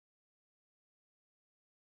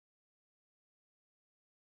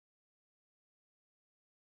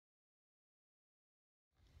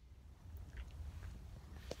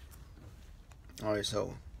Alright,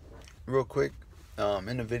 so real quick,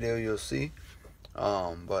 in the video you'll see,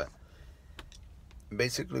 but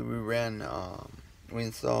basically we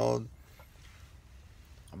installed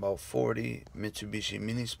about 40 Mitsubishi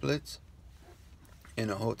mini splits in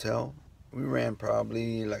a hotel. We ran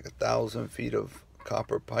probably like 1,000 feet of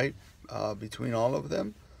copper pipe between all of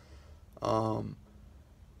them.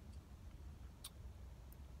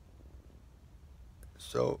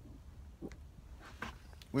 So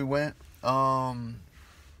we went,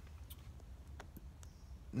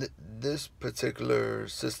 this particular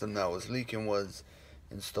system that was leaking was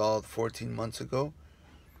installed 14 months ago.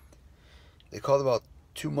 They called about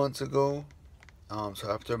 2 months ago.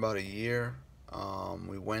 So after about a year,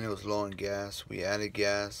 we went. It was low on gas. We added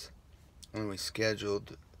gas, and we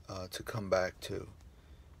scheduled to come back to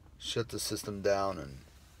shut the system down and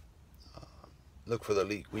look for the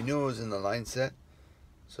leak. We knew it was in the line set,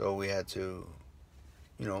 so we had to,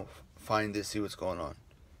 find this, see what's going on.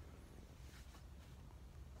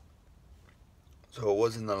 So it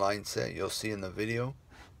was in the line set. You'll see in the video.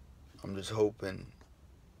 I'm just hoping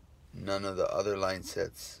none of the other line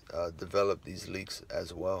sets develop these leaks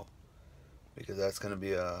as well, because that's going to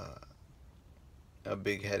be a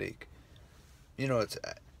big headache. It's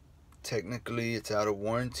technically it's out of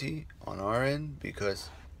warranty on our end because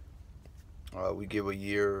we give a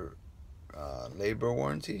year labor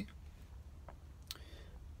warranty.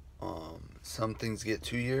 Some things get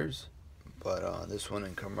 2 years, but this one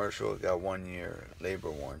in commercial got 1 year labor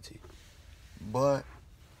warranty. But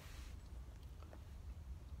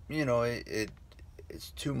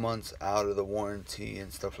it's 2 months out of the warranty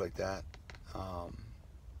and stuff like that. I'm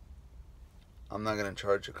not gonna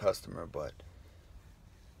charge a customer, but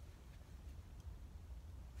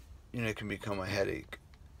it can become a headache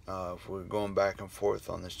if we're going back and forth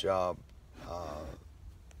on this job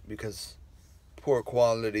because poor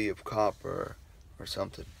quality of copper or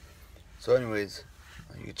something. So anyways,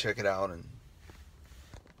 you can check it out and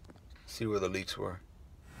see where the leaks were.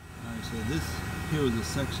 Alright, so this here was a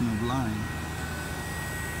section of line.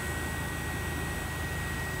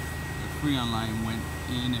 The Freon line went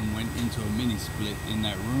in and went into a mini split in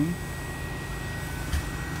that room.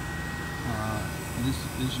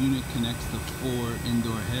 This unit connects to 4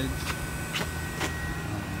 indoor heads.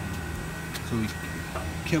 So we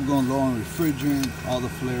kept going low on refrigerant. All the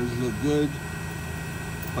flares look good,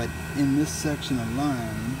 but in this section of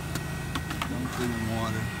line, don't put in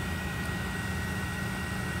water.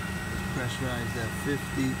 It's pressurized at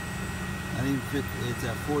 50, not even 50. It's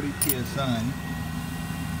at 40 psi.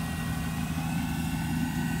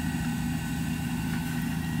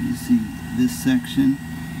 You see this section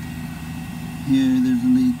here. There's a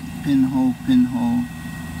leak. Pinhole, pinhole.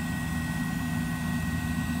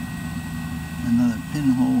 Another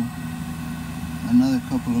pinhole. Another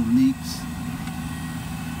couple of leaks.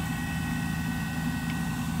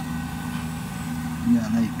 Yeah,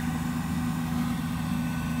 like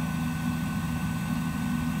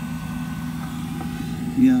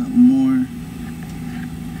more.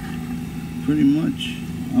 Pretty much.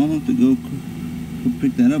 I don't have to go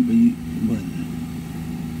pick that up, but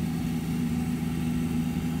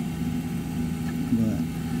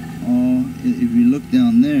if you look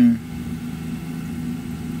down there,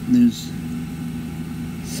 there's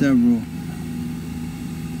several